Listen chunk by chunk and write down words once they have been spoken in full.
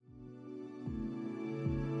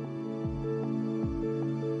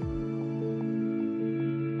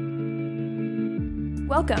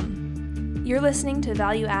Welcome. You're listening to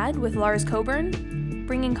Value Add with Lars Coburn,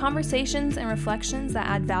 bringing conversations and reflections that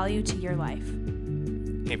add value to your life.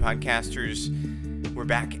 Hey podcasters, we're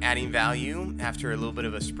back adding value after a little bit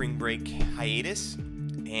of a spring break hiatus,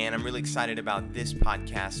 and I'm really excited about this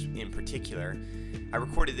podcast in particular. I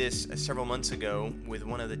recorded this several months ago with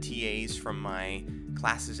one of the TAs from my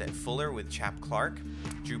classes at Fuller with Chap Clark,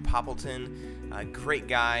 Drew Poppleton. A great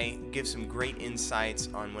guy, gives some great insights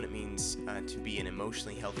on what it means to be an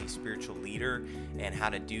emotionally healthy spiritual leader and how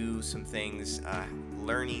to do some things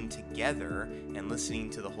learning together and listening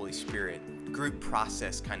to the Holy Spirit. Group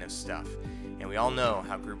process kind of stuff. And we all know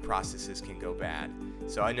how group processes can go bad.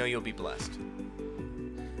 So I know you'll be blessed.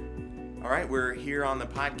 All right, we're here on the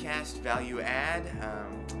podcast, Value Add,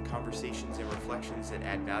 conversations and reflections that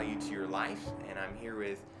add value to your life. And I'm here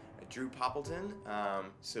with Drew Poppleton.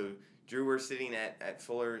 So Drew, we're sitting at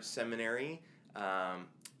Fuller Seminary.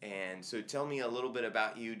 And so tell me a little bit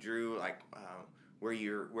about you, Drew, like where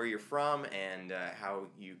you're from and how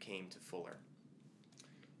you came to Fuller.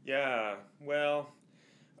 Yeah, well,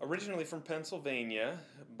 originally from Pennsylvania,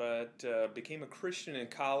 but became a Christian in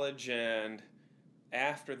college, and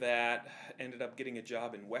after that ended up getting a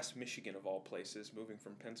job in West Michigan, of all places, moving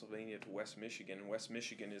from Pennsylvania to West Michigan. And West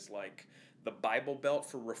Michigan is like the Bible Belt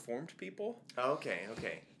for Reformed people. Okay.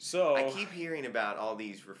 So I keep hearing about all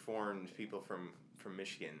these Reformed people from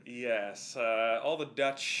Michigan. Yes, lots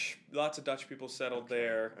of Dutch people settled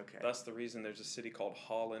there. Okay. That's the reason there's a city called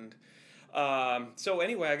Holland. So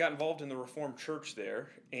anyway, I got involved in the Reformed Church there,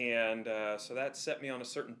 and so that set me on a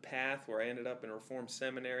certain path where I ended up in a Reformed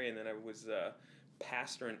seminary, and then I was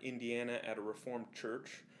pastor in Indiana at a Reformed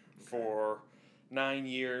church for 9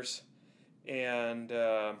 years, and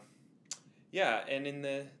and in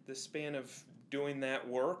the span of doing that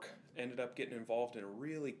work, ended up getting involved in a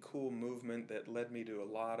really cool movement that led me to a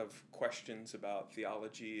lot of questions about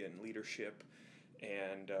theology and leadership,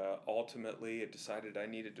 and ultimately it decided I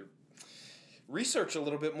needed to research a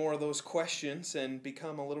little bit more of those questions and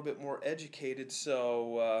become a little bit more educated,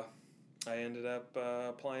 so I ended up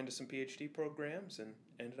applying to some PhD programs and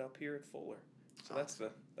ended up here at Fuller. So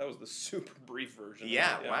that was the super brief version.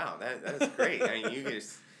 Yeah, wow, that is great. I mean, you can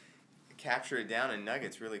just capture it down in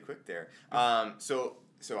nuggets really quick there. So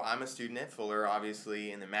I'm a student at Fuller,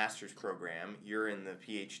 obviously in the master's program. You're in the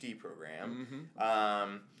PhD program.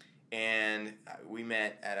 Mm-hmm. And we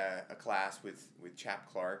met at a class with Chap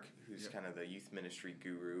Clark, who's kind of the youth ministry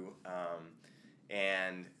guru.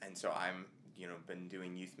 And so I'm been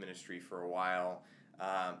doing youth ministry for a while.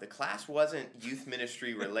 The class wasn't youth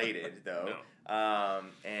ministry related though. No.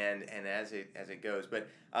 And as it goes, but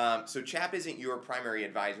so Chap isn't your primary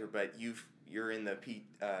advisor, but you're in the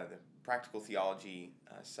practical theology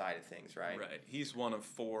side of things, right? Right. He's one of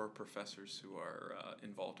 4 professors who are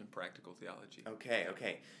involved in practical theology.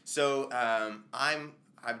 Okay. So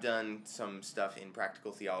I've done some stuff in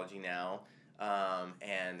practical theology now,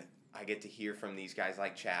 and I get to hear from these guys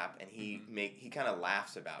like Chap, and he kind of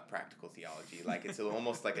laughs about practical theology, like it's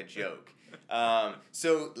almost like a joke.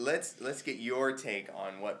 So let's get your take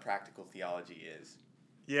on what practical theology is.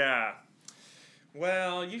 Yeah.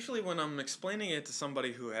 Well, usually when I'm explaining it to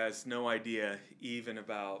somebody who has no idea even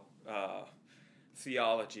about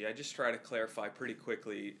theology, I just try to clarify pretty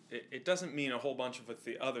quickly. It doesn't mean a whole bunch of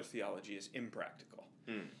other theology is impractical.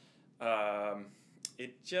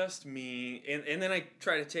 It just means, and then I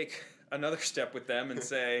try to take another step with them and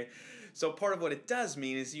say, so part of what it does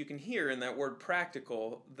mean is you can hear in that word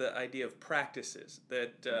practical the idea of practices,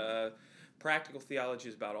 that practical theology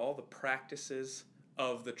is about all the practices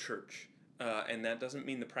of the church. And that doesn't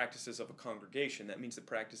mean the practices of a congregation. That means the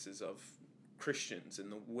practices of Christians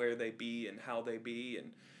and where they be and how they be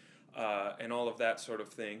and all of that sort of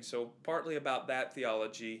thing. So partly about that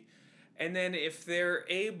theology. And then if they're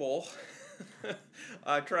able,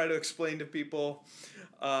 I try to explain to people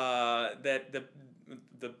that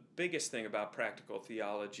the biggest thing about practical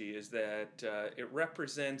theology is that it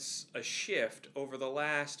represents a shift over the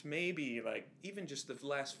last even just the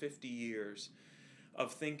last 50 years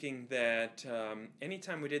of thinking that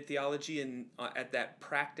anytime we did theology at that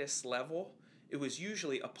practice level, it was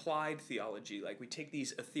usually applied theology. Like we take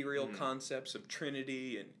these ethereal concepts of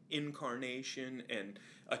Trinity and incarnation and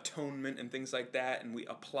atonement and things like that, and we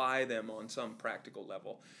apply them on some practical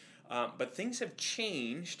level. But things have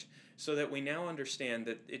changed so that we now understand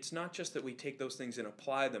that it's not just that we take those things and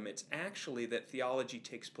apply them, it's actually that theology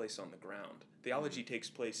takes place on the ground. Theology takes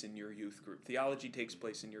place in your youth group. Theology takes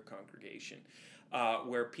place in your congregation.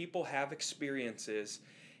 Where people have experiences,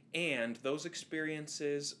 and those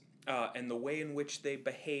experiences and the way in which they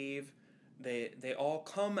behave, they all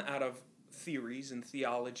come out of theories and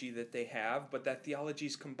theology that they have, but that theology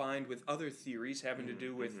is combined with other theories having to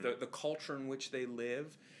do with the culture in which they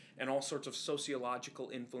live, and all sorts of sociological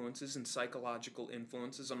influences and psychological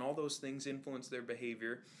influences, and all those things influence their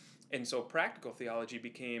behavior. And so practical theology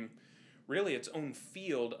became really its own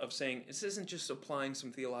field of saying, this isn't just applying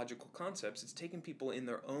some theological concepts, it's taking people in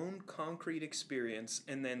their own concrete experience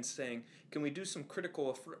and then saying, can we do some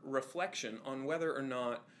critical reflection on whether or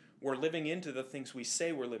not we're living into the things we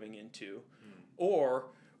say we're living into, or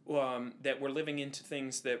that we're living into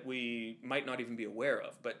things that we might not even be aware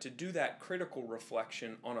of. But to do that critical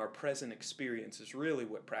reflection on our present experience is really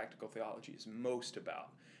what practical theology is most about.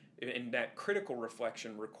 And that critical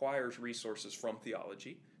reflection requires resources from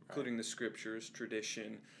theology, including the scriptures,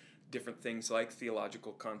 tradition, different things like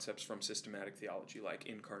theological concepts from systematic theology, like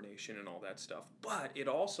incarnation and all that stuff. But it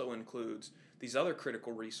also includes these other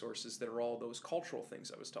critical resources that are all those cultural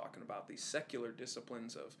things I was talking about, these secular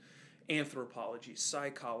disciplines of anthropology,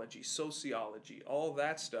 psychology, sociology, all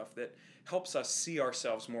that stuff that helps us see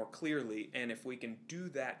ourselves more clearly. And if we can do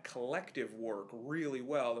that collective work really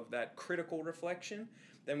well, of that critical reflection,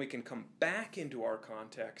 then we can come back into our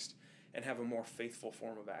context and have a more faithful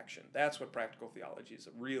form of action. That's what practical theology is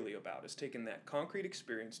really about, is taking that concrete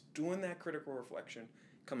experience, doing that critical reflection,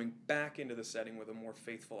 coming back into the setting with a more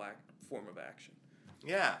faithful form of action.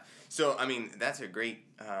 Yeah. So, I mean, that's a great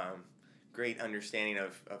understanding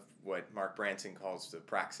of what Mark Branson calls the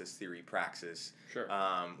praxis theory praxis, sure.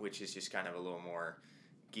 Which is just kind of a little more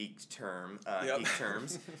geek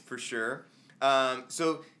terms for sure.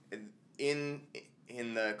 So, in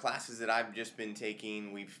the classes that I've just been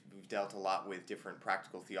taking, we've dealt a lot with different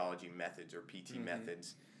practical theology methods, or PT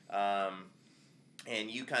methods.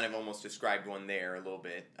 And you kind of almost described one there a little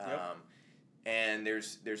bit. And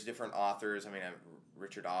there's different authors. I mean,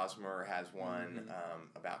 Richard Osmer has one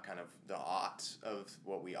about kind of the oughts of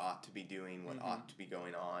what we ought to be doing, what ought to be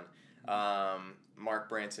going on. Mark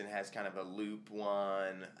Branson has kind of a loop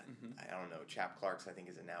one. I don't know. Chap Clark's, I think,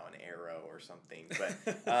 is now an arrow or something.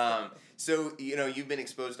 But so, you've been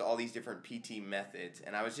exposed to all these different PT methods,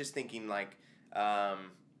 and I was just thinking, like,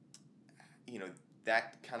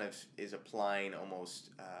 that kind of is applying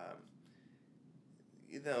almost,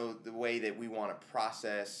 the way that we want to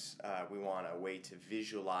process, we want a way to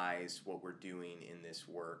visualize what we're doing in this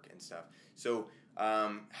work and stuff. So,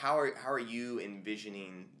 how are you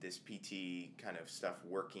envisioning this PT kind of stuff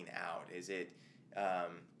working out? Is it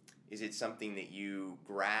something that you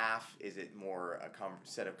graph? Is it more a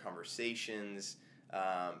set of conversations?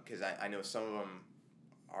 Because I know some of them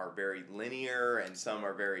are very linear and some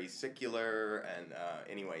are very secular. And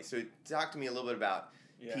anyway, so talk to me a little bit about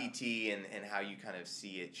PT and how you kind of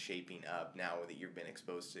see it shaping up now that you've been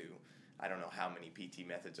exposed to. I don't know how many PT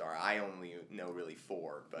methods are. I only know really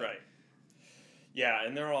 4. But. Right. Yeah,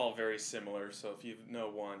 and they're all very similar. So if you know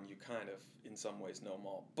one, you kind of, in some ways, know them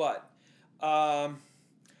all. But I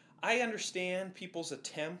understand people's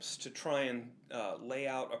attempts to try and lay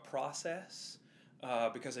out a process,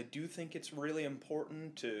 because I do think it's really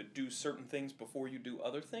important to do certain things before you do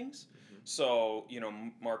other things. So,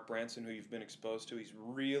 Mark Branson, who you've been exposed to, he's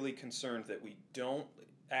really concerned that we don't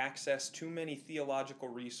access too many theological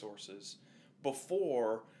resources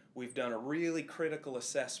before we've done a really critical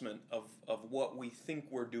assessment of what we think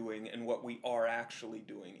we're doing and what we are actually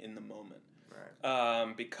doing in the moment.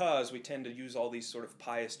 Right. Because we tend to use all these sort of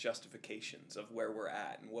pious justifications of where we're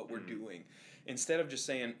at and what we're doing, instead of just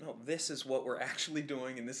saying, no, this is what we're actually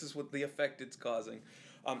doing and this is what the effect it's causing.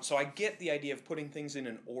 So I get the idea of putting things in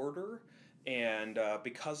an order, and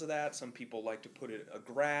because of that, some people like to put a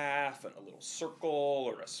graph and a little circle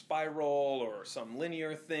or a spiral or some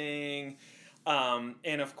linear thing.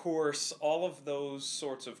 And of course, all of those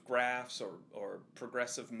sorts of graphs or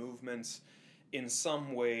progressive movements, in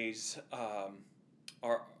some ways,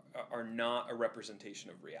 are not a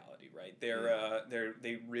representation of reality, right? They're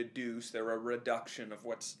a reduction of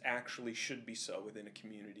what's actually should be so within a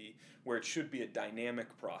community, where it should be a dynamic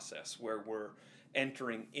process where we're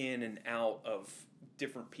entering in and out of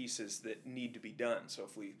different pieces that need to be done. So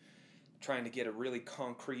if we trying to get a really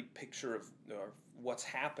concrete picture of what's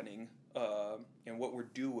happening and what we're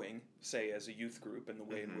doing, say as a youth group, and the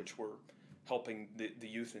way in which we're helping the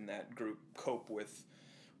youth in that group cope with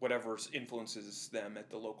whatever influences them at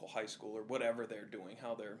the local high school or whatever they're doing,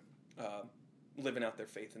 how they're living out their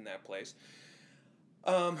faith in that place.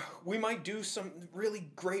 We might do some really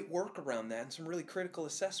great work around that and some really critical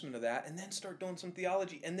assessment of that, and then start doing some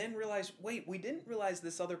theology, and then realize, wait, we didn't realize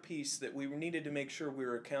this other piece that we needed to make sure we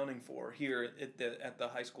were accounting for here at the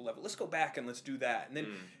high school level. Let's go back and let's do that, and then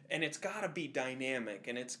and it's got to be dynamic,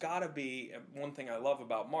 and it's got to be one thing I love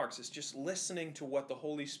about Mark's is just listening to what the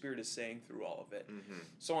Holy Spirit is saying through all of it.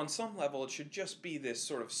 So on some level, it should just be this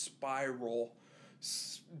sort of spiral,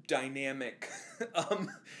 dynamic.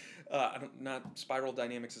 Not spiral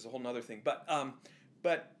dynamics is a whole nother thing, but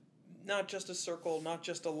not just a circle, not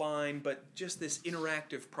just a line, but just this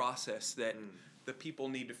interactive process that the people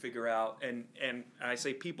need to figure out. And I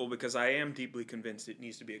say people because I am deeply convinced it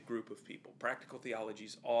needs to be a group of people. Practical theology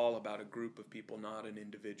is all about a group of people, not an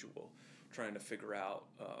individual trying to figure out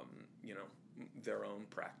their own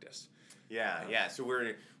practice. Yeah. So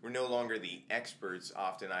we're no longer the experts.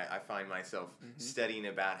 Often I find myself studying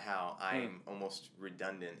about how I'm almost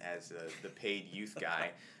redundant as the paid youth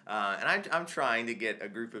guy, and I'm trying to get a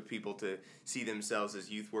group of people to see themselves as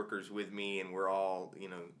youth workers with me, and we're all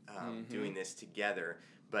doing this together.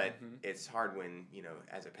 But it's hard when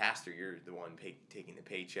as a pastor you're the one taking the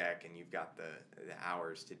paycheck and you've got the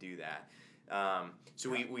hours to do that.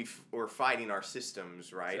 So we're fighting our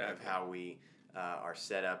systems, right, exactly, of how we are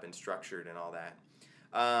set up and structured and all that.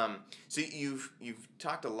 So you've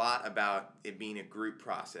talked a lot about it being a group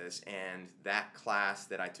process, and that class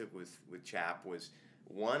that I took with Chap was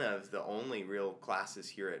one of the only real classes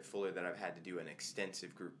here at Fuller that I've had to do an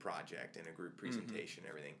extensive group project and a group presentation and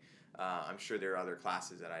everything. I'm sure there are other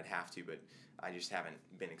classes that I'd have to, but I just haven't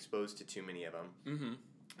been exposed to too many of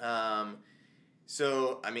them.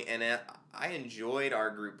 So I enjoyed our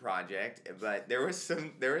group project, but there were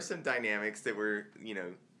some dynamics that were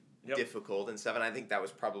difficult and stuff, and I think that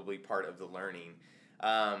was probably part of the learning.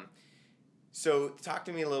 So talk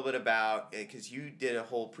to me a little bit about, because you did a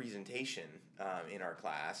whole presentation in our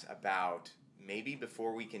class about maybe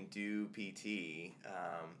before we can do PT,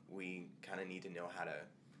 we kind of need to know how to.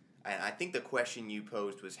 And I think the question you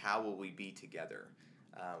posed was, how will we be together?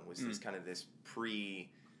 Was this kind of this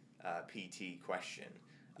PT question.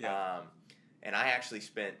 Yeah. And I actually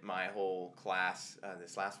spent my whole class,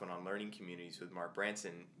 this last one on learning communities with Mark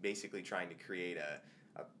Branson, basically trying to create a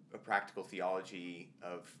practical theology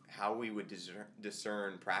of how we would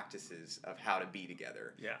discern practices of how to be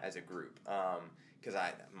together as a group. Because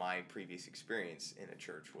my previous experience in a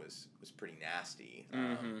church was pretty nasty.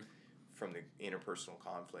 From the interpersonal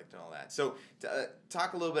conflict and all that. So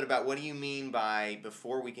talk a little bit about what do you mean by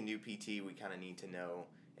before we can do PT, we kind of need to know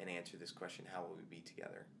and answer this question, how will we be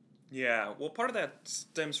together? Yeah, well, part of that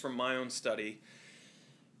stems from my own study,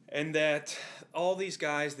 and that all these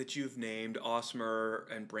guys that you've named, Osmer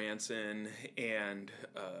and Branson and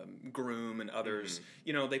Groom and others,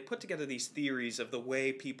 they put together these theories of the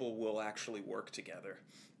way people will actually work together.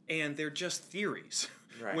 And they're just theories.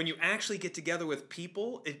 Right. When you actually get together with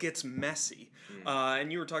people, it gets messy.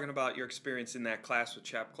 And you were talking about your experience in that class with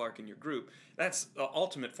Chap Clark in your group. That's the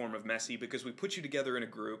ultimate form of messy, because we put you together in a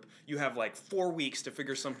group. You have like 4 weeks to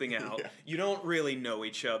figure something out. You don't really know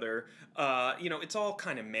each other. It's all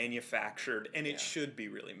kind of manufactured, and it should be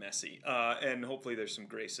really messy. And hopefully there's some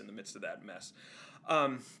grace in the midst of that mess.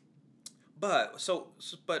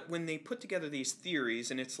 But when they put together these theories,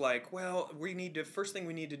 and it's like, well, first thing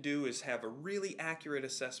we need to do is have a really accurate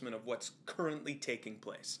assessment of what's currently taking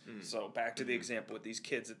place. So back to the example with these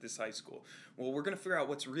kids at this high school. Well, we're going to figure out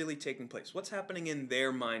what's really taking place. What's happening in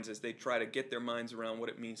their minds as they try to get their minds around what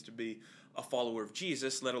it means to be a follower of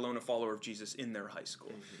Jesus, let alone a follower of Jesus in their high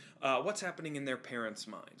school. What's happening in their parents'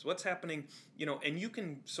 minds? What's happening, and you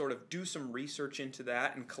can sort of do some research into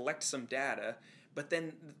that and collect some data. But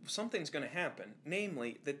then something's going to happen,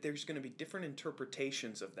 namely that there's going to be different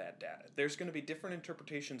interpretations of that data. There's going to be different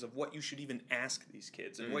interpretations of what you should even ask these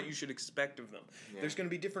kids and what you should expect of them. There's going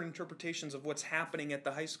to be different interpretations of what's happening at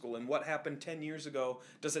the high school, and what happened 10 years ago,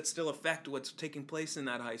 does it still affect what's taking place in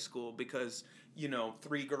that high school because,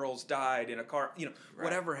 3 girls died in a car,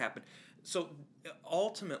 whatever happened. So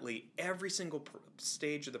ultimately, every single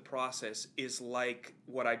stage of the process is like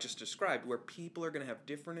what I just described, where people are going to have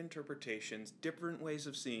different interpretations, different ways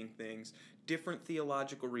of seeing things, different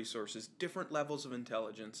theological resources, different levels of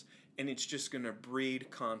intelligence, and it's just going to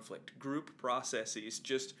breed conflict. Group processes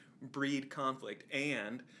just breed conflict,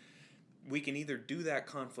 and we can either do that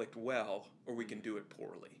conflict well or we can do it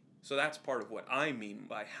poorly. So that's part of what I mean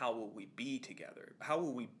by how will we be together? How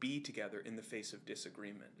will we be together in the face of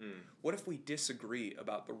disagreement? What if we disagree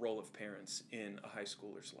about the role of parents in a high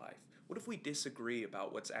schooler's life? What if we disagree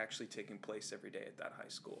about what's actually taking place every day at that high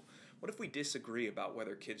school? What if we disagree about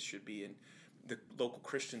whether kids should be in the local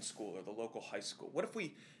Christian school or the local high school? What if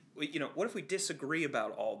we what if we disagree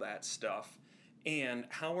about all that stuff? And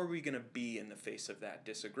how are we going to be in the face of that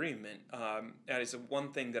disagreement? That is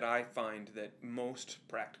one thing that I find that most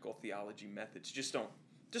practical theology methods just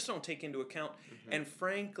don't take into account. Mm-hmm. And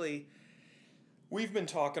frankly, we've been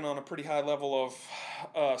talking on a pretty high level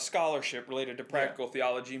of scholarship related to practical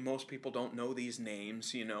theology. Most people don't know these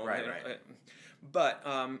names, Right.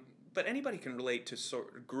 But anybody can relate to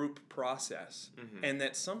sort of group process, mm-hmm. and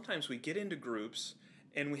that sometimes we get into groups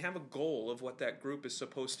and we have a goal of what that group is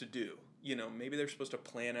supposed to do. Maybe they're supposed to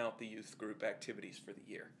plan out the youth group activities for the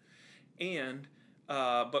year. And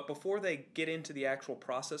but before they get into the actual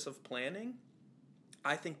process of planning,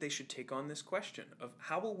 I think they should take on this question of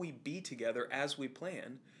how will we be together as we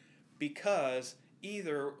plan? Because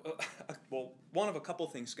either, one of a couple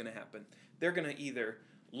things is going to happen. They're going to either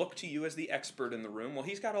look to you as the expert in the room. Well,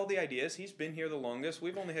 he's got all the ideas. He's been here the longest.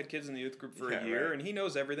 We've only had kids in the youth group for a year, right. And he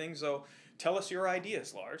knows everything. So tell us your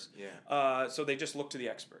ideas, Lars. Yeah. So they just look to the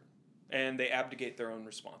expert, and they abdicate their own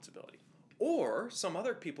responsibility. Or some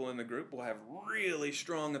other people in the group will have really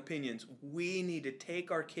strong opinions. We need to take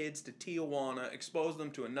our kids to Tijuana, expose them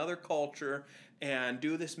to another culture, and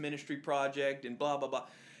do this ministry project, and blah, blah, blah.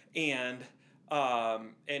 And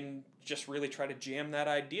just really try to jam that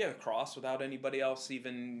idea across without anybody else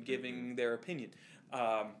even giving their opinion.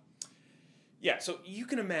 So you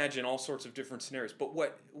can imagine all sorts of different scenarios, but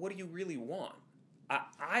what do you really want?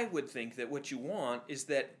 I would think that what you want is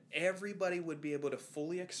that everybody would be able to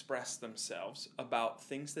fully express themselves about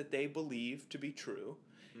things that they believe to be true,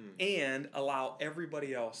 and allow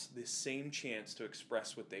everybody else the same chance to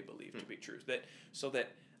express what they believe to be true. So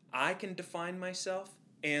that I can define myself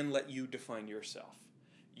and let you define yourself.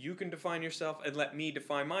 You can define yourself and let me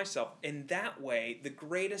define myself. And that way, the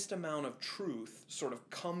greatest amount of truth sort of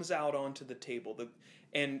comes out onto the table.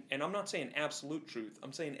 And I'm not saying absolute truth.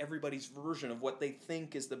 I'm saying everybody's version of what they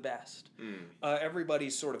think is the best.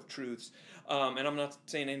 Everybody's sort of truths. And I'm not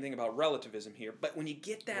saying anything about relativism here. But when you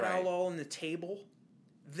get that all on the table,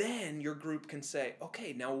 then your group can say,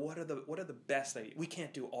 okay, now what are the best ideas? We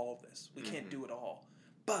can't do all of this. We can't do it all.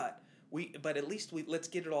 But at least let's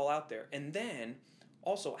get it all out there. And then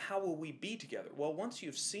also, how will we be together? Well, once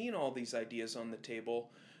you've seen all these ideas on the table,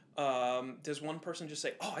 does one person just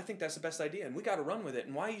say, I think that's the best idea, and we got to run with it,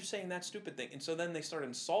 and why are you saying that stupid thing? And so then they start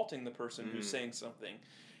insulting the person who's saying something.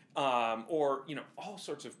 Or, all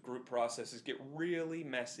sorts of group processes get really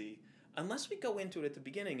messy unless we go into it at the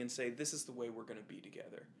beginning and say, this is the way we're going to be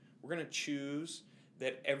together. We're going to choose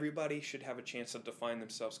that everybody should have a chance to define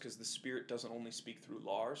themselves, because the Spirit doesn't only speak through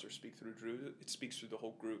Lars or speak through Drew, it speaks through the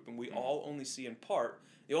whole group, and we all only see in part.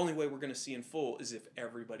 The only way we're going to see in full is if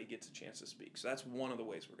everybody gets a chance to speak. So that's one of the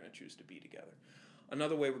ways we're going to choose to be together.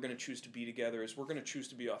 Another way we're going to choose to be together is we're going to choose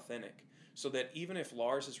to be authentic, so that even if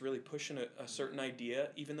Lars is really pushing a certain idea,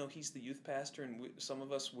 even though he's the youth pastor, and some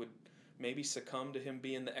of us would maybe succumb to him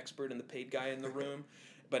being the expert and the paid guy in the room,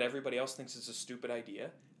 but everybody else thinks it's a stupid idea,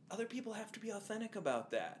 other people have to be authentic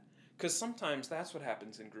about that. Because sometimes that's what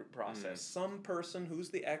happens in group process. Some person who's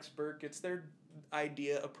the expert gets their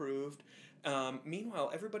idea approved.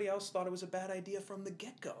 Meanwhile, everybody else thought it was a bad idea from the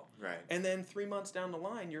get-go. Right. And then 3 months down the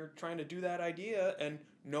line, you're trying to do that idea, and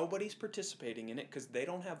nobody's participating in it because they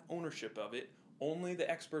don't have ownership of it. Only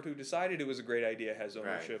the expert who decided it was a great idea has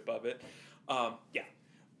ownership of it. I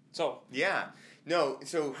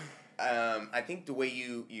think the way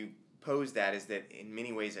you pose that is that in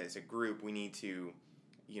many ways as a group we need to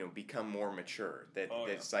become more mature.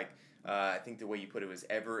 That's like I think the way you put it was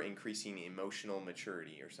ever increasing emotional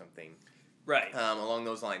maturity or something, right, along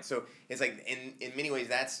those lines. So it's like in many ways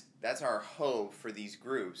that's our hope for these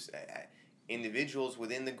groups, individuals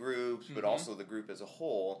within the groups, but also the group as a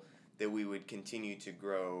whole, that we would continue to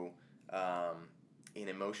grow in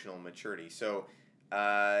emotional maturity. So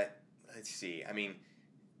let's see,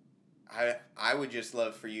 I would just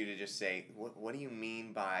love for you to just say, what do you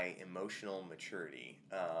mean by emotional maturity?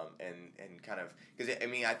 And kind of, because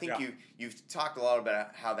I think you've talked a lot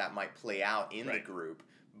about how that might play out in the group,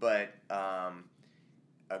 but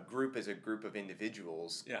a group is a group of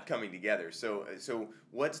individuals coming together. So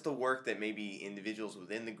what's the work that maybe individuals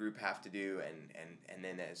within the group have to do, and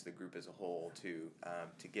then as the group as a whole to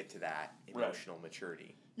get to that emotional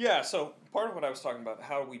maturity? Yeah. So part of what I was talking about,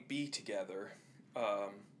 how we be together.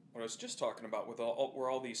 What I was just talking about were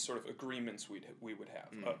all these sort of agreements we would have,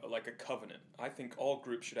 like a covenant. I think all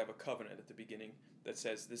groups should have a covenant at the beginning that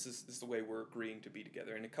says this is the way we're agreeing to be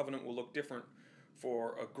together. And a covenant will look different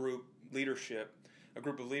for a group of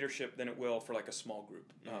leadership than it will for like a small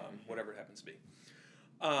group, whatever it happens to be.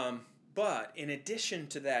 But in addition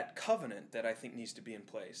to that covenant that I think needs to be in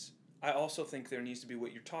place, I also think there needs to be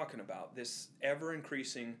what you're talking about, this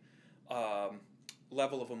ever-increasing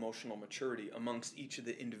level of emotional maturity amongst each of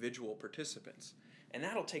the individual participants. And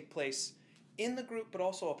that'll take place in the group, but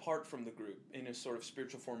also apart from the group in a sort of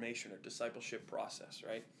spiritual formation or discipleship process,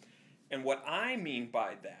 right? And what I mean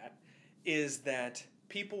by that is that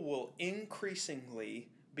people will increasingly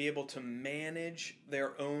be able to manage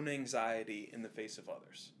their own anxiety in the face of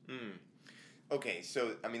others. Okay,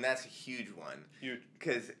 so, I mean, that's a huge one. Huge.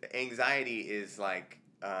 Because anxiety is like,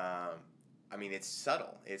 it's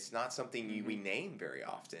subtle. It's not something we name very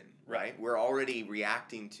often, right? We're already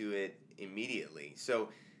reacting to it immediately. So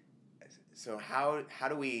how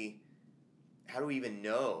do we even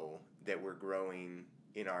know that we're growing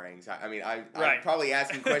in our anxiety? I mean, I'm probably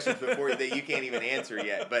asking questions before that you can't even answer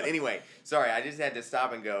yet. But anyway, sorry, I just had to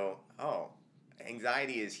stop and go, oh,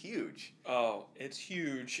 anxiety is huge. Oh, it's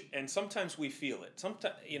huge, and sometimes we feel it.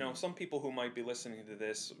 Sometimes, some people who might be listening to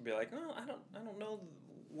this will be like, "Oh, I don't know,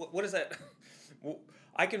 what is that?" Well,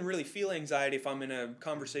 I can really feel anxiety if I'm in a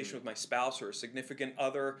conversation with my spouse or a significant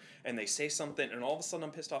other, and they say something, and all of a sudden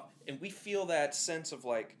I'm pissed off, and we feel that sense of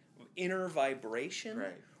like inner vibration,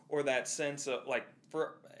 right. Or that sense of like,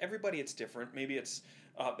 for everybody it's different. Maybe it's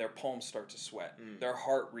their palms start to sweat, their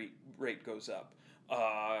heart rate goes up.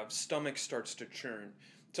 Stomach starts to churn.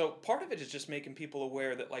 So part of it is just making people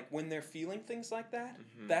aware that like when they're feeling things like that,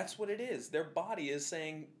 that's what it is. Their body is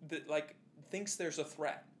saying that like thinks there's a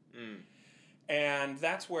threat. And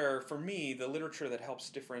that's where, for me, the literature that helps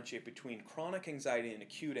differentiate between chronic anxiety and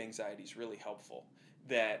acute anxiety is really helpful.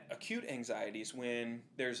 That acute anxiety is when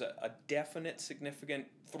there's a definite, significant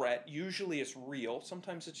threat. Usually it's real.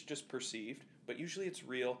 Sometimes it's just perceived, but usually it's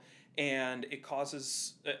real. And it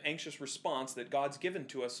causes an anxious response that God's given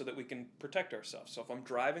to us so that we can protect ourselves. So if I'm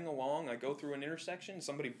driving along, I go through an intersection,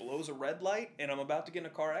 somebody blows a red light, and I'm about to get in a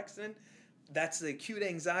car accident, that's the acute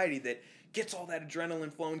anxiety that gets all that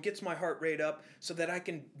adrenaline flowing, gets my heart rate up so that I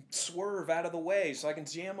can swerve out of the way, so I can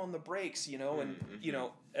jam on the brakes, and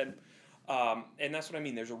that's what I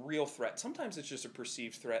mean. There's a real threat. Sometimes it's just a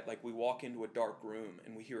perceived threat, like we walk into a dark room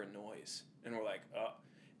and we hear a noise, and we're like,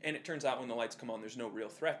 and it turns out when the lights come on, there's no real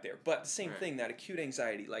threat there. But the same thing, that acute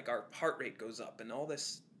anxiety, like our heart rate goes up and all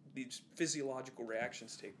these physiological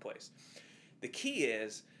reactions take place. The key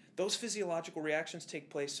is those physiological reactions take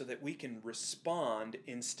place so that we can respond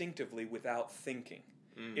instinctively without thinking.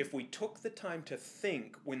 If we took the time to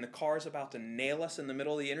think when the car's about to nail us in the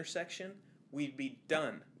middle of the intersection, we'd be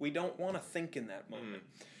done. We don't want to think in that moment.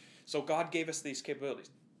 So God gave us these capabilities.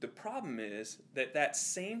 The problem is that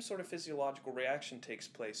same sort of physiological reaction takes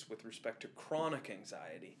place with respect to chronic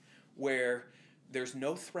anxiety, where there's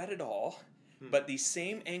no threat at all, but these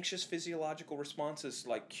same anxious physiological responses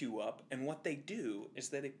like cue up, and what they do is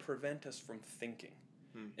that they prevent us from thinking.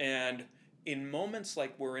 And in moments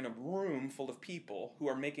like we're in a room full of people who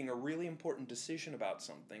are making a really important decision about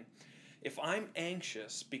something, if I'm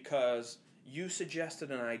anxious because you suggested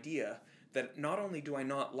an idea that not only do I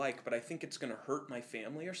not like, but I think it's going to hurt my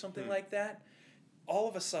family or something like that, all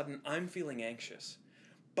of a sudden I'm feeling anxious.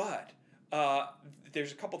 But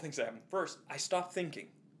there's a couple things that happen. First, I stop thinking.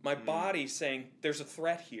 My body's saying there's a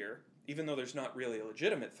threat here, even though there's not really a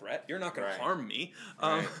legitimate threat. You're not going to harm me.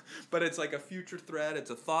 But it's like a future threat.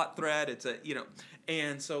 It's a thought threat. It's a,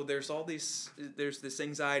 and so there's this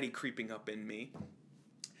anxiety creeping up in me.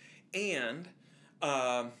 And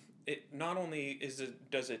it not only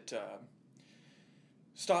does it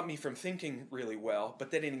stop me from thinking really well,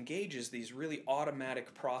 but that it engages these really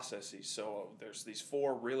automatic processes. So there's these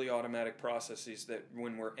 4 really automatic processes that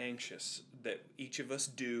when we're anxious, that each of us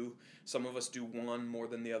do. Some of us do one more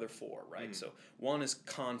than the other 4, right? So one is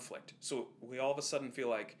conflict. So we all of a sudden feel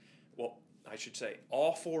like, well, I should say,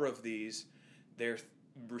 all 4 of these, they're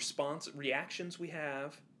reactions we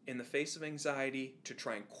have in the face of anxiety to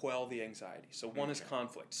try and quell the anxiety. So one is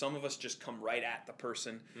conflict. Some of us just come right at the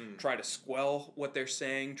person, try to squell what they're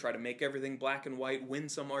saying, try to make everything black and white, win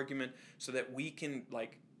some argument so that we can,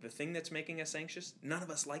 like, the thing that's making us anxious, none of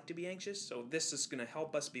us like to be anxious, so this is going to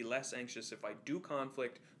help us be less anxious if I do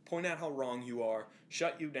conflict, point out how wrong you are,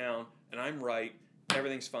 shut you down, and I'm right,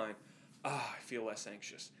 everything's fine. I feel less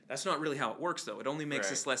anxious. That's not really how it works, though. It only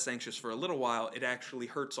makes us less anxious for a little while. It actually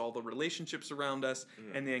hurts all the relationships around us,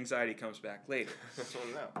 and the anxiety comes back later.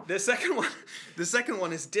 The second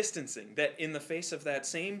one is distancing. That in the face of that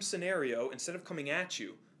same scenario, instead of coming at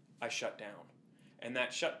you, I shut down. And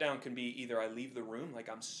that shutdown can be either I leave the room, like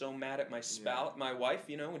I'm so mad at my spouse, my wife,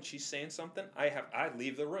 when she's saying something, I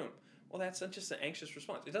leave the room. Well, that's just an anxious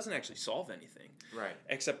response. It doesn't actually solve anything,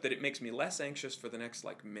 except that it makes me less anxious for the next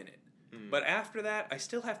minute. But after that, I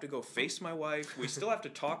still have to go face my wife. We still have to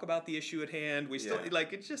talk about the issue at hand. We still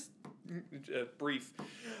it's just brief.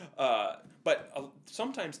 But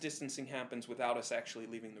sometimes distancing happens without us actually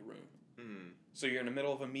leaving the room. So you're in the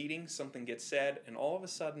middle of a meeting, something gets said, and all of a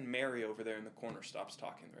sudden Mary over there in the corner stops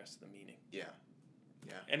talking the rest of the meeting. Yeah.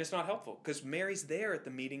 And it's not helpful, because Mary's there at the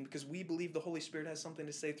meeting because we believe the Holy Spirit has something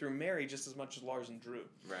to say through Mary just as much as Lars and Drew.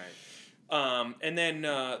 Right. And then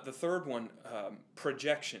the third one,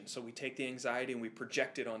 projection. So we take the anxiety and we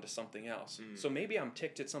project it onto something else. So maybe I'm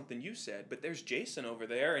ticked at something you said, but there's Jason over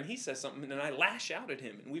there and he says something and I lash out at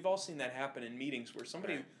him. And we've all seen that happen in meetings where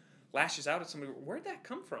somebody lashes out at somebody. Where'd that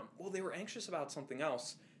come from? Well, they were anxious about something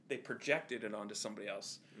else. They projected it onto somebody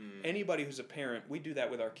else. Anybody who's a parent, we do that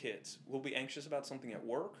with our kids. We'll be anxious about something at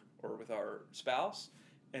work or with our spouse,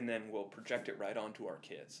 and then we'll project it right onto our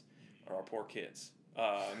kids, or our poor kids.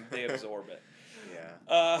 They absorb it.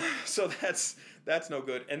 Yeah. So that's no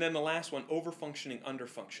good. And then the last one, overfunctioning,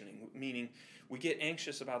 underfunctioning, meaning we get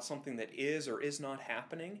anxious about something that is or is not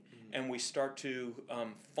happening, and we start to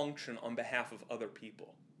function on behalf of other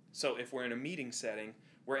people. So if we're in a meeting setting,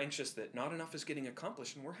 we're anxious that not enough is getting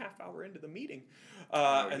accomplished, and we're half hour into the meeting.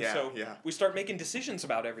 We start making decisions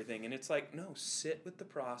about everything, and it's like, no, sit with the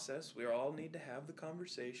process. We all need to have the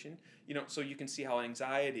conversation. So you can see how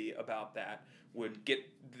anxiety about that would get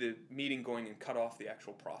the meeting going and cut off the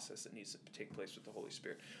actual process that needs to take place with the Holy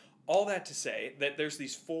Spirit. All that to say that there's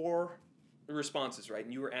these 4 responses, right?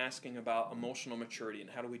 And you were asking about emotional maturity and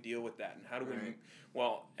how do we deal with that, and how do we,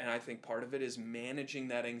 and I think part of it is managing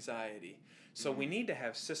that anxiety. So we need to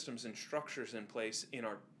have systems and structures in place in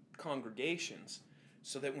our congregations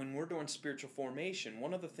so that when we're doing spiritual formation,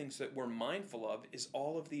 one of the things that we're mindful of is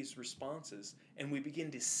all of these responses, and we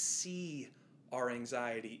begin to see our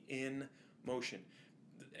anxiety in motion.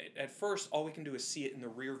 At first, all we can do is see it in the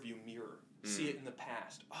rearview mirror, see it in the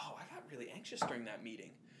past. Oh, I got really anxious during that meeting.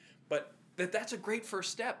 But that's a great first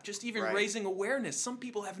step, just even raising awareness. Some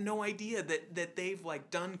people have no idea that they've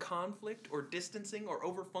done conflict or distancing or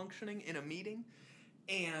overfunctioning in a meeting,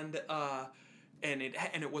 and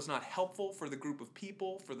it was not helpful for the group of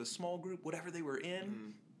people, for the small group, whatever they were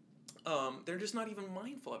in. They're just not even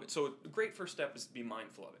mindful of it. So a great first step is to be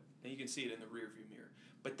mindful of it, and you can see it in the rearview mirror.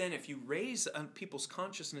 But then if you raise people's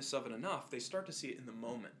consciousness of it enough, they start to see it in the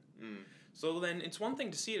moment. So then it's one thing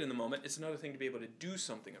to see it in the moment. It's another thing to be able to do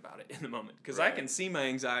something about it in the moment. Because I can see my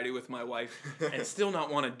anxiety with my wife and still not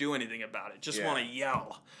want to do anything about it. Just want to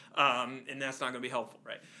yell. And that's not going to be helpful,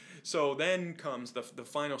 right? So then comes the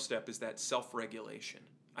final step is that self-regulation.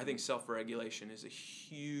 I think self-regulation is a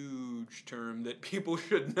huge term that people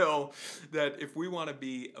should know, that if we want to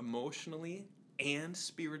be emotionally and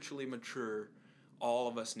spiritually mature, all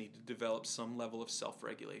of us need to develop some level of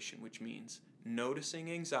self-regulation, which means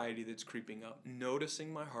noticing anxiety that's creeping up,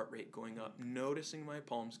 noticing my heart rate going up, noticing my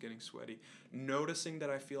palms getting sweaty, noticing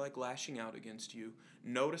that I feel like lashing out against you,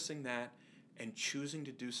 noticing that, and choosing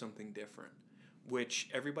to do something different, which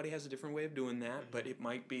everybody has a different way of doing that, but it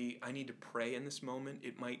might be, I need to pray in this moment.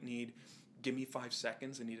 It might need, give me 5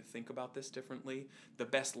 seconds. I need to think about this differently. The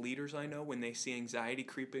best leaders I know, when they see anxiety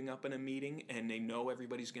creeping up in a meeting and they know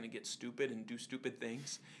everybody's going to get stupid and do stupid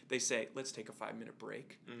things, they say, let's take a 5-minute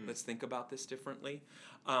break. Let's think about this differently.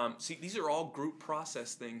 See, these are all group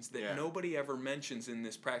process things that nobody ever mentions in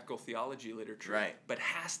this practical theology literature, but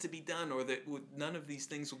has to be done, or that none of these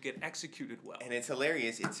things will get executed well. And it's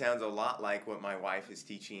hilarious. It sounds a lot like what my wife is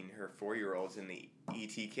teaching her 4-year-olds in the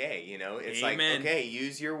ETK. It's Amen. like, okay,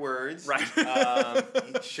 use your words. Right.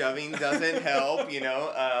 Shoving doesn't help.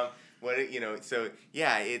 So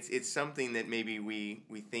it's something that maybe we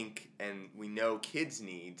think and we know kids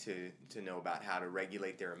need to know about how to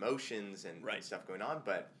regulate their emotions and stuff going on,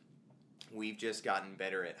 but we've just gotten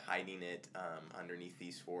better at hiding it underneath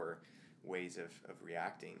these 4 ways of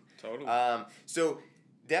reacting. Totally. So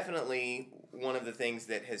definitely one of the things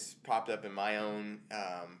that has popped up in my own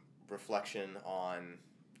reflection on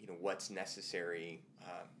what's necessary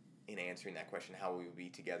in answering that question, how we would be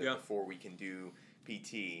together before we can do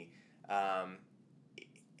PT,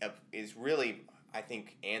 is really, I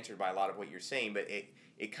think, answered by a lot of what you're saying, but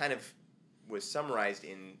it kind of was summarized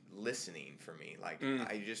in listening for me.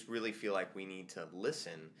 I just really feel like we need to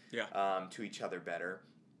listen to each other better.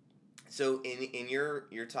 So in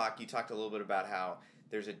your talk, you talked a little bit about how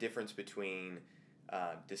there's a difference between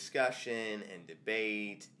discussion and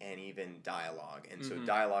debate and even dialogue. And so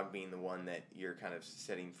dialogue being the one that you're kind of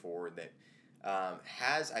setting forward that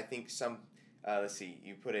has, I think, some, let's see,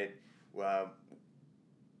 you put it,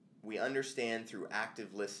 we understand through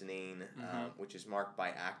active listening, which is marked by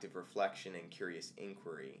active reflection and curious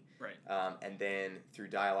inquiry. Right. And then through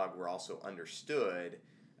dialogue, we're also understood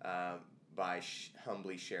by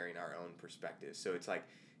humbly sharing our own perspectives. So it's like,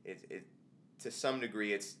 to some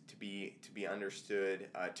degree, it's to be understood,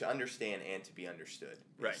 to understand and to be understood.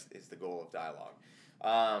 Right. Is the goal of dialogue.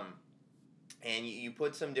 And you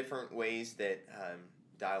put some different ways that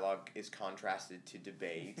dialogue is contrasted to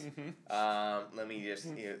debate. Let me just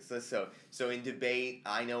so in debate,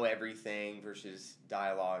 I know everything versus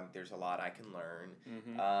dialogue. There's a lot I can learn.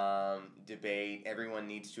 Debate, everyone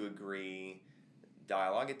needs to agree.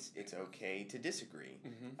 Dialogue, it's okay to disagree.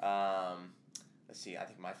 Let's see. I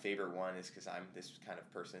think my favorite one is because I'm this kind of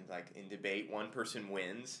person. Like in debate, one person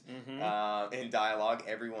wins. In dialogue,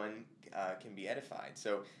 everyone can be edified.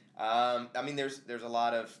 So. I mean, there's a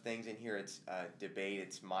lot of things in here. It's debate.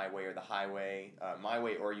 It's my way or the highway. My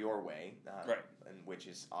way or your way. Right. And which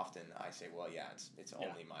is often I say, well, yeah, it's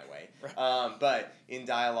only my way. Right. But in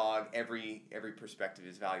dialogue, every perspective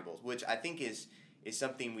is valuable, which I think is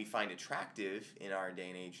something we find attractive in our day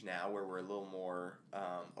and age now, where we're a little more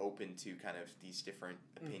open to kind of these different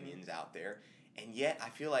opinions out there. And yet, I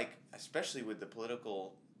feel like, especially with the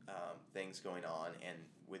political things going on and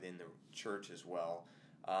within the church as well.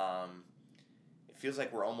 It feels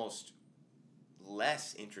like we're almost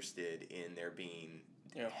less interested in there being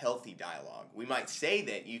healthy dialogue. We might say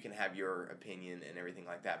that you can have your opinion and everything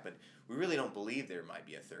like that, but we really don't believe there might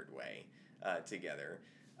be a third way together.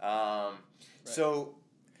 Right. So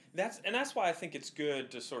that's why I think it's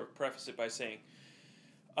good to sort of preface it by saying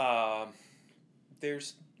there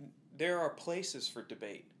are places for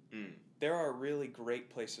debate. There are really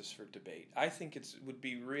great places for debate. I think it would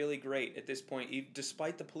be really great at this point,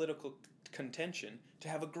 despite the political contention, to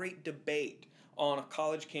have a great debate on a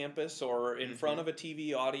college campus or in front of a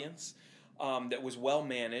TV audience that was well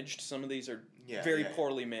managed. Some of these are very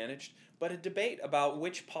poorly managed. But a debate about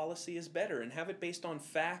which policy is better and have it based on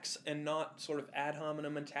facts and not sort of ad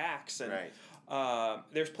hominem attacks. And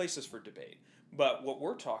there's places for debate. But what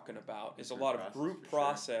we're talking about is a lot of group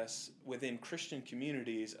process within Christian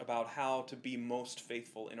communities about how to be most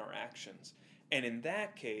faithful in our actions. And in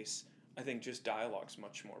that case, I think just dialogue's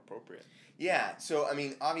much more appropriate. Yeah, so I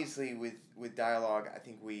mean, obviously with dialogue, I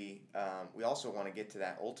think we also want to get to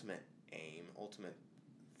that ultimate aim, ultimate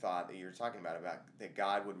thought that you're talking about that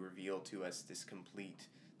God would reveal to us this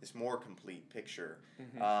more complete picture.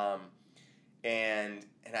 And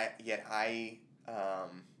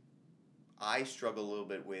I struggle a little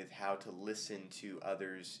bit with how to listen to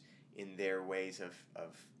others in their ways of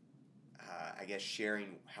I guess,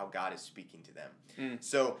 sharing how God is speaking to them.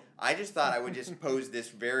 So I just thought I would just pose this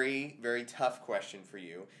very, very tough question for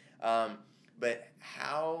you. But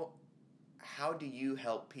how do you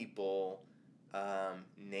help people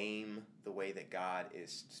name the way that God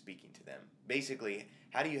is speaking to them? Basically,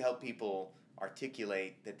 how do you help people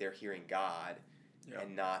articulate that they're hearing God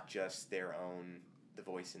and not just the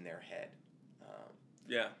voice in their head?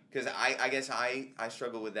 Because I guess I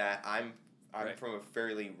struggle with that. I'm from a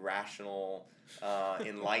fairly rational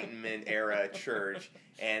Enlightenment era church,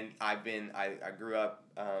 and I grew up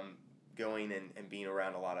going and being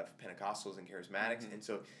around a lot of Pentecostals and Charismatics, and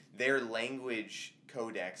so their language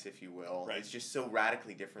codex, if you will, is just so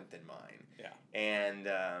radically different than mine. And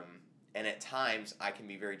at times I can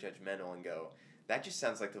be very judgmental and go, that just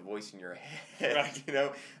sounds like the voice in your head, you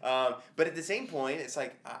know. But at the same point, it's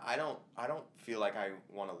like I don't feel like I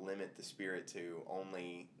want to limit the Spirit to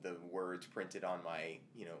only the words printed on my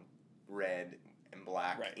red and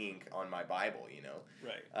black ink on my Bible,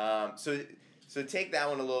 So take that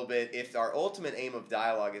one a little bit. If our ultimate aim of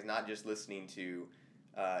dialogue is not just listening to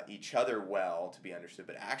each other well to be understood,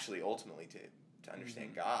 but actually ultimately to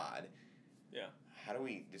understand God, how do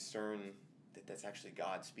we discern that that's actually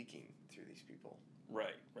God speaking through these people?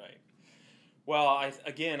 Right. Well, I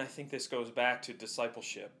think this goes back to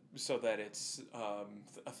discipleship, so that it's a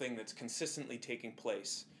thing that's consistently taking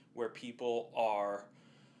place where people are,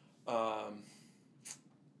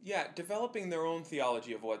 developing their own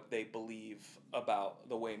theology of what they believe about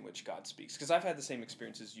the way in which God speaks. Because I've had the same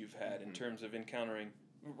experiences you've had in terms of encountering,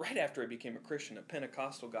 right after I became a Christian, a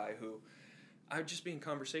Pentecostal guy who I would just be in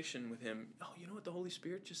conversation with him. Oh, you know what the Holy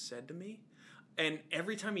Spirit just said to me? And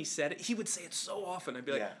every time he said it, he would say it so often. I'd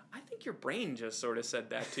be like, I think your brain just sort of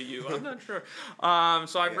said that to you. I'm not sure.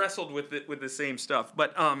 So I've wrestled with the same stuff.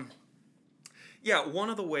 But one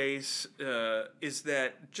of the ways is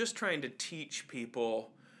that just trying to teach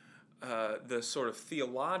people the sort of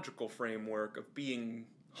theological framework of being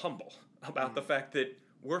humble about the fact that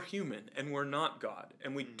we're human and we're not God,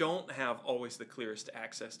 and we don't have always the clearest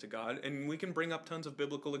access to God, and we can bring up tons of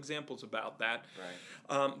biblical examples about that.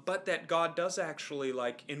 But that God does actually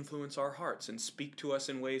influence our hearts and speak to us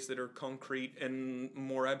in ways that are concrete and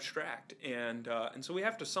more abstract, and so we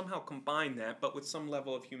have to somehow combine that, but with some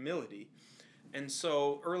level of humility, And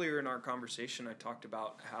so earlier in our conversation, I talked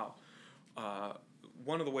about how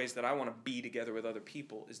one of the ways that I want to be together with other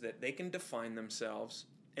people is that they can define themselves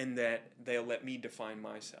and that they'll let me define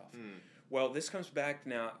myself. Well, this comes back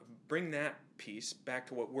now, bring that piece back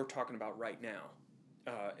to what we're talking about right now,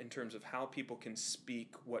 in terms of how people can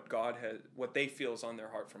speak what they feel is on their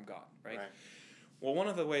heart from God, right? Well, one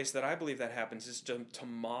of the ways that I believe that happens is to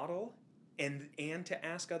model and to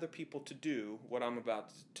ask other people to do what I'm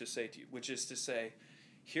about to say to you, which is to say,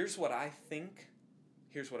 here's what I think,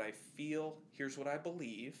 here's what I feel, here's what I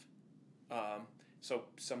believe. So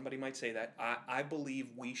somebody might say that, I believe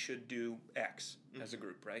we should do X as a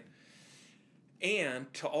group, right?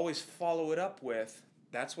 And to always follow it up with,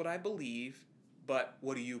 that's what I believe, but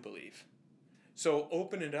what do you believe? So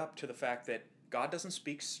open it up to the fact that God doesn't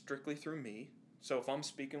speak strictly through me. So if I'm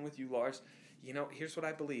speaking with you, Lars, here's what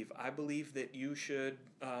I believe. I believe that you should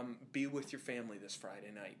be with your family this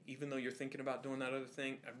Friday night. Even though you're thinking about doing that other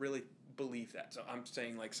thing, I really believe that. So I'm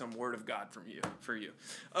saying like some word of God for you.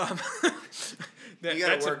 You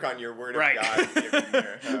got to work on your word of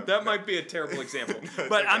God. That might be a terrible example.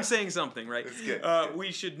 But okay. I'm saying something, right? That's good.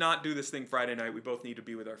 We should not do this thing Friday night. We both need to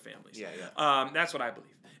be with our families. Yeah. That's what I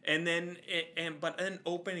believe. And then, but then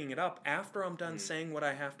opening it up after I'm done saying what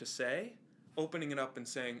I have to say, opening it up and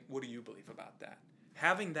saying, what do you believe about that?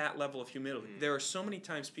 Having that level of humility. There are so many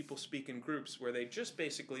times people speak in groups where they just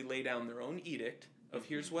basically lay down their own edict of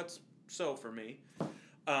here's what's so for me.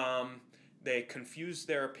 They confuse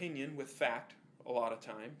their opinion with fact a lot of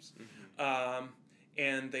times.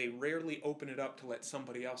 And they rarely open it up to let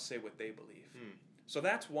somebody else say what they believe. So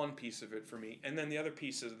that's one piece of it for me. And then the other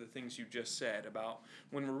piece is the things you just said about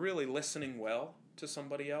when we're really listening well to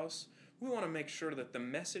somebody else, we want to make sure that the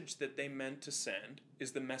message that they meant to send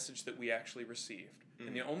is the message that we actually received.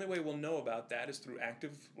 And the only way we'll know about that is through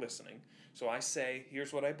active listening. So I say,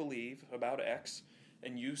 here's what I believe about X,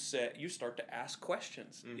 and you start to ask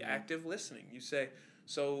questions. Active listening. You say,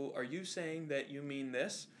 so are you saying that you mean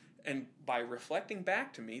this? And by reflecting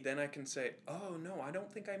back to me, then I can say, oh, no, I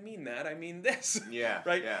don't think I mean that. I mean this. Yeah.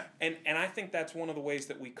 Right? Yeah. And I think that's one of the ways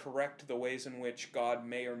that we correct the ways in which God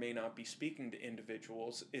may or may not be speaking to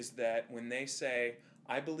individuals is that when they say,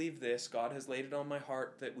 I believe this, God has laid it on my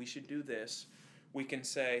heart that we should do this, we can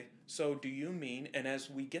say, so do you mean? And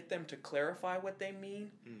as we get them to clarify what they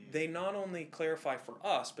mean, they not only clarify for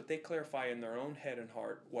us, but they clarify in their own head and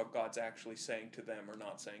heart what God's actually saying to them or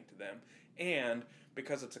not saying to them. And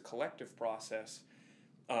because it's a collective process,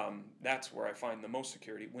 that's where I find the most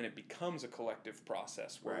security, when it becomes a collective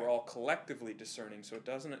process, where we're all collectively discerning. So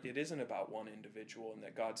it isn't about one individual and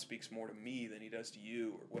that God speaks more to me than he does to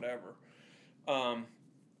you or whatever.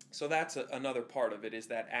 So that's another part of it, is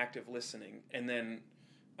that active listening. And then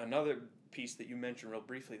another piece that you mentioned real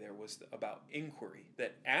briefly there was about inquiry,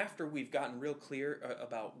 that after we've gotten real clear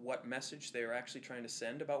about what message they're actually trying to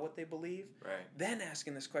send about what they believe, then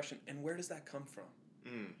asking this question, and where does that come from?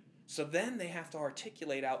 So then they have to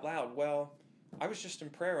articulate out loud, well, I was just in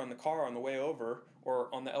prayer on the car on the way over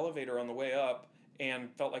or on the elevator on the way up and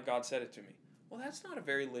felt like God said it to me. Well, that's not a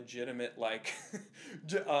very legitimate,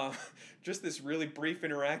 just this really brief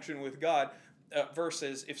interaction with God,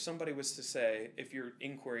 versus if somebody was to say, if you're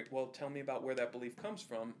inquiring, well, tell me about where that belief comes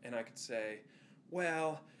from, and I could say,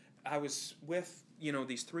 well, I was with,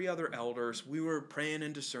 these 3 other elders, we were praying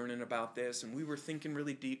and discerning about this, and we were thinking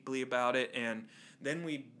really deeply about it, and then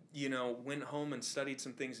we, went home and studied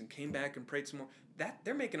some things and came back and prayed some more. That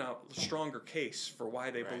they're making a stronger case for why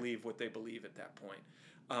they believe what they believe at that point.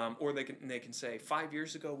 Or they can say, 5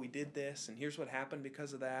 years ago we did this, and here's what happened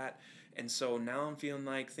because of that, and so now I'm feeling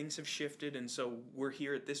like things have shifted, and so we're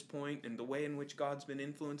here at this point, and the way in which God's been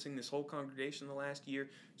influencing this whole congregation the last year.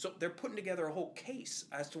 So they're putting together a whole case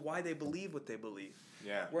as to why they believe what they believe.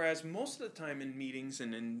 Yeah. Whereas most of the time in meetings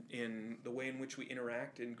and in the way in which we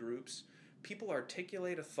interact in groups, people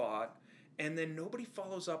articulate a thought, and then nobody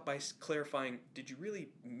follows up by clarifying, did you really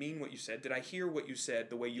mean what you said? Did I hear what you said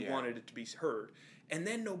the way you wanted it to be heard? And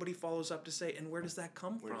then nobody follows up to say, and where does that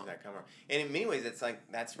come from? Where does that come from? And in many ways, it's like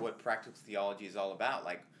that's what practical theology is all about.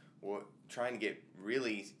 Like, we're trying to get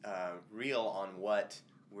really real on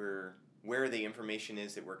where the information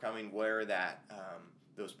is that we're coming, where that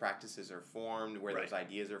those practices are formed, where those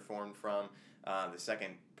ideas are formed from. The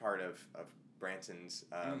second part of Branson's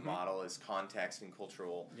model is context and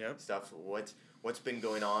cultural stuff. What's been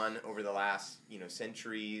going on over the last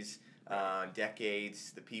centuries,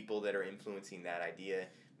 decades, the people that are influencing that idea,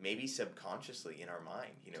 maybe subconsciously in our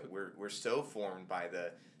mind. We're so formed by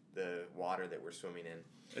the water that we're swimming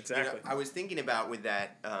in. Exactly. I was thinking about with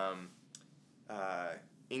that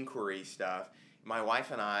inquiry stuff. My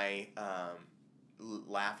wife and I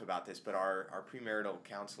laugh about this, but our premarital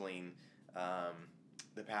counseling,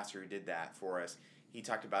 the pastor who did that for us, he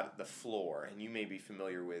talked about the floor, and you may be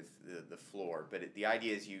familiar with the floor, but the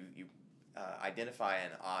idea is you identify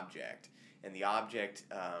an object, and the object,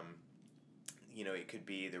 it could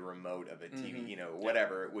be the remote of a TV,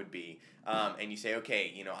 whatever it would be, and you say,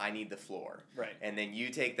 okay, I need the floor. Right. And then you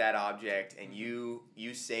take that object and you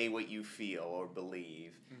say what you feel or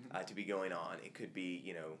believe to be going on. It could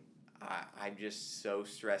be, I'm just so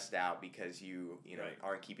stressed out because you Right.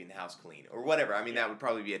 aren't keeping the house clean or whatever. I mean, that would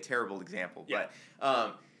probably be a terrible example, but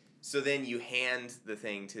so then you hand the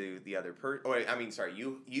thing to the other person,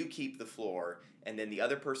 you keep the floor, and then the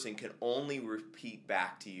other person can only repeat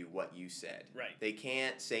back to you what you said. Right. They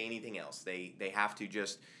can't say anything else. They have to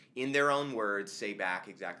just, in their own words, say back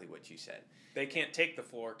exactly what you said. They can't take the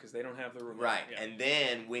floor because they don't have the remote. Right. Yeah. And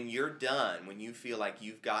then when you're done, when you feel like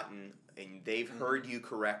you've gotten, and they've heard you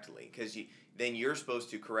correctly, because then you're supposed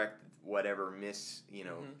to correct whatever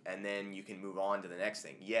and then you can move on to the next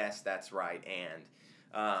thing. Yes, that's right, and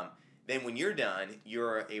then when you're done,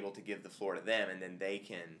 you're able to give the floor to them, and then they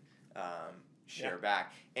can share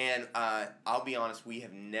back. And I'll be honest, we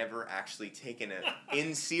have never actually taken in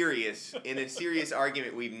a serious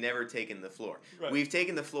argument, we've never taken the floor. Right. We've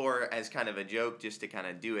taken the floor as kind of a joke just to kind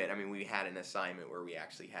of do it. I mean, we had an assignment where we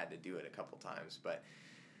actually had to do it a couple times, but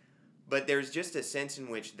there's just a sense in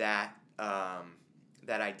which that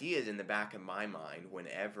idea is in the back of my mind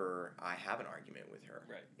whenever I have an argument with her.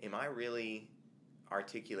 Right. Am I really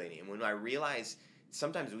articulating? And when I realize,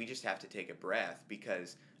 sometimes we just have to take a breath,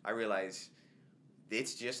 because I realize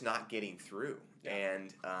it's just not getting through. Yeah.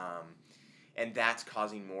 And that's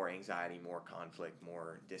causing more anxiety, more conflict,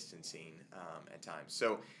 more distancing at times.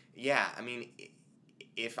 So, yeah, I mean,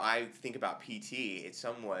 if I think about PT, it's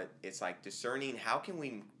like discerning how can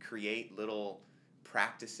we create little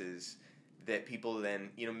practices that people then,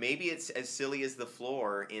 maybe it's as silly as the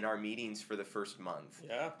floor in our meetings for the first month.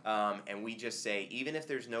 Yeah. And we just say, even if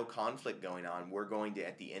there's no conflict going on, we're going to,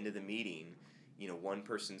 at the end of the meeting, one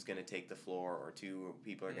person's going to take the floor, or two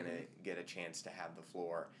people are going to get a chance to have the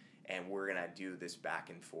floor, and we're going to do this back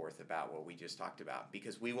and forth about what we just talked about,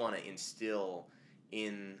 because we want to instill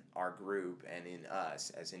in our group and in us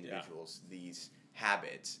as individuals these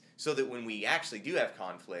habits, so that when we actually do have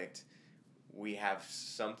conflict, we have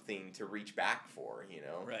something to reach back for,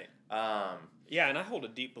 Right. And I hold a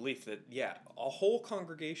deep belief that, a whole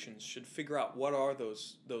congregation should figure out what are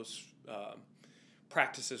those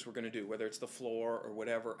practices we're going to do, whether it's the floor or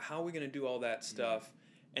whatever. How are we going to do all that stuff?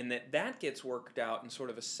 And that gets worked out in sort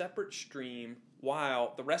of a separate stream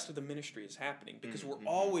while the rest of the ministry is happening, because we're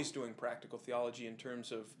always doing practical theology in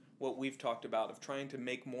terms of what we've talked about, of trying to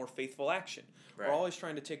make more faithful action. Right. We're always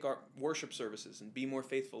trying to take our worship services and be more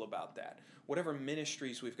faithful about that. Whatever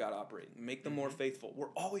ministries we've got operating, make them more faithful. We're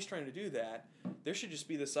always trying to do that. There should just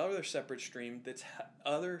be this other separate stream that's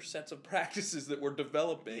other sets of practices that we're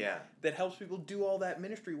developing that helps people do all that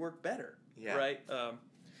ministry work better. Yeah. Right?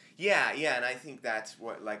 And I think that's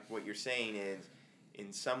what you're saying is,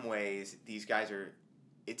 in some ways, these guys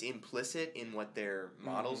it's implicit in what their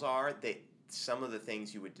models are, that some of the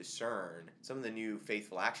things you would discern, some of the new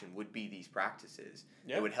faithful action would be these practices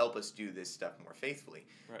that would help us do this stuff more faithfully.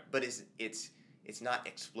 Right. But it's not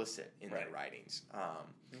explicit in their writings.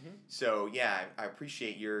 Mm-hmm. So, I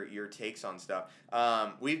appreciate your takes on stuff.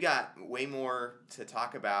 We've got way more to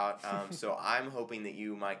talk about, so I'm hoping that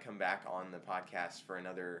you might come back on the podcast for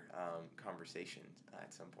another conversation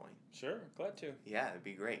at some point. Sure, glad to. Yeah, that'd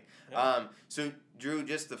be great. Yeah. So, Drew,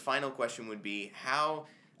 just the final question would be, how...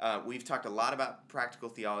 we've talked a lot about practical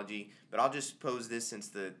theology, but I'll just pose this, since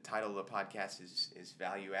the title of the podcast is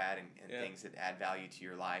value add and things that add value to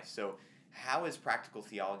your life. So how has practical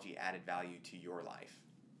theology added value to your life?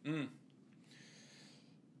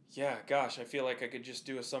 Yeah, gosh, I feel like I could just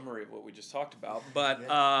do a summary of what we just talked about. But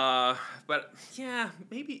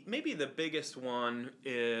maybe the biggest one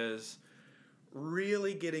is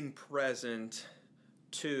really getting present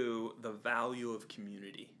to the value of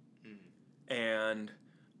community. And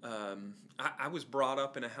I was brought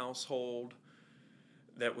up in a household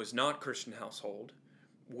that was not Christian household,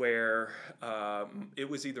 where it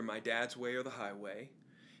was either my dad's way or the highway,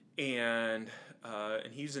 and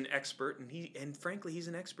he's an expert, and frankly he's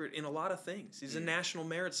an expert in a lot of things. He's a National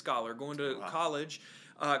Merit Scholar, going to college,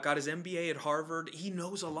 got his MBA at Harvard. He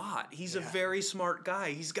knows a lot. He's a very smart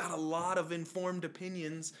guy. He's got a lot of informed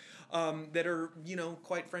opinions that are,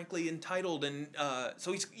 quite frankly entitled, and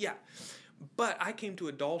so he's But I came to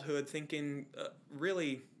adulthood thinking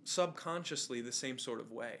really subconsciously the same sort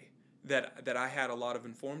of way. that I had a lot of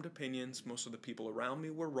informed opinions. Most of the people around me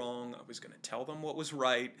were wrong. I was going to tell them what was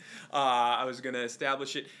right. I was going to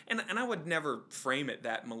establish it. And I would never frame it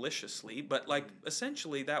that maliciously, but like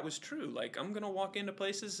essentially that was true. Like I'm going to walk into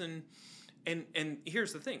places and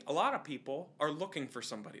here's the thing. A lot of people are looking for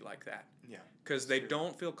somebody like that. Yeah. Because they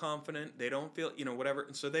don't feel confident. They don't feel, whatever.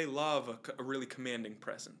 And so they love a really commanding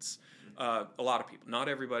presence. A lot of people. Not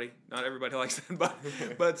everybody. Not everybody likes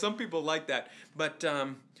that. But some people like that.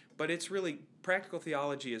 But it's really, practical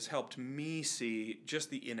theology has helped me see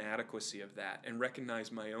just the inadequacy of that and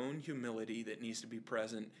recognize my own humility that needs to be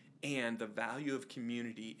present and the value of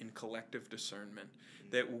community in collective discernment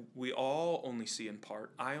that we all only see in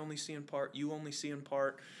part. I only see in part. You only see in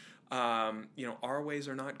part. Our ways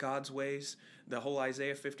are not God's ways. The whole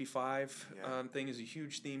Isaiah 55 thing is a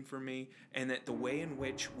huge theme for me. And that the way in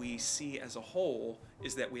which we see as a whole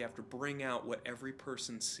is that we have to bring out what every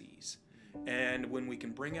person sees. And when we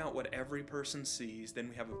can bring out what every person sees, then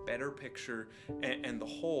we have a better picture, and the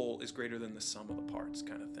whole is greater than the sum of the parts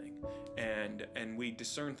kind of thing. And we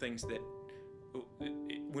discern things that,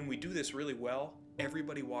 when we do this really well,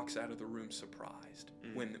 everybody walks out of the room surprised.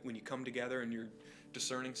 When you come together and you're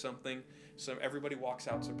discerning something, so everybody walks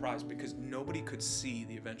out surprised because nobody could see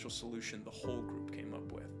the eventual solution the whole group came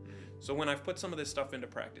up with. So when I've put some of this stuff into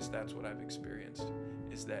practice, that's what I've experienced,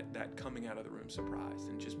 is that coming out of the room surprised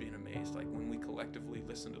and just being amazed. Like when we collectively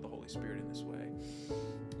listen to the Holy Spirit in this way,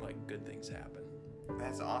 like good things happen.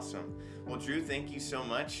 That's awesome. Well, Drew, thank you so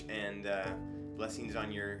much, and blessings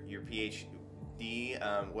on your PhD.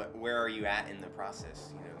 Where are you at in the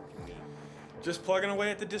process? Can we... Just plugging away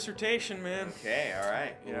at the dissertation, man. Okay, all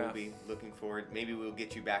right. Well, Yeah. We'll be looking forward. Maybe we'll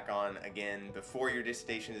get you back on again before your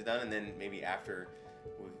dissertation is done, and then maybe after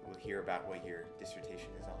we'll hear about what your dissertation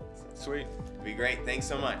is on. So Sweet. it'll be great. Thanks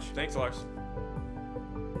so much. Thanks, Lars.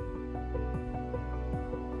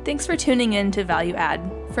 Thanks for tuning in to Value Add.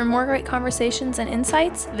 For more great conversations and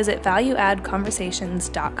insights, visit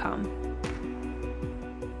valueaddconversations.com.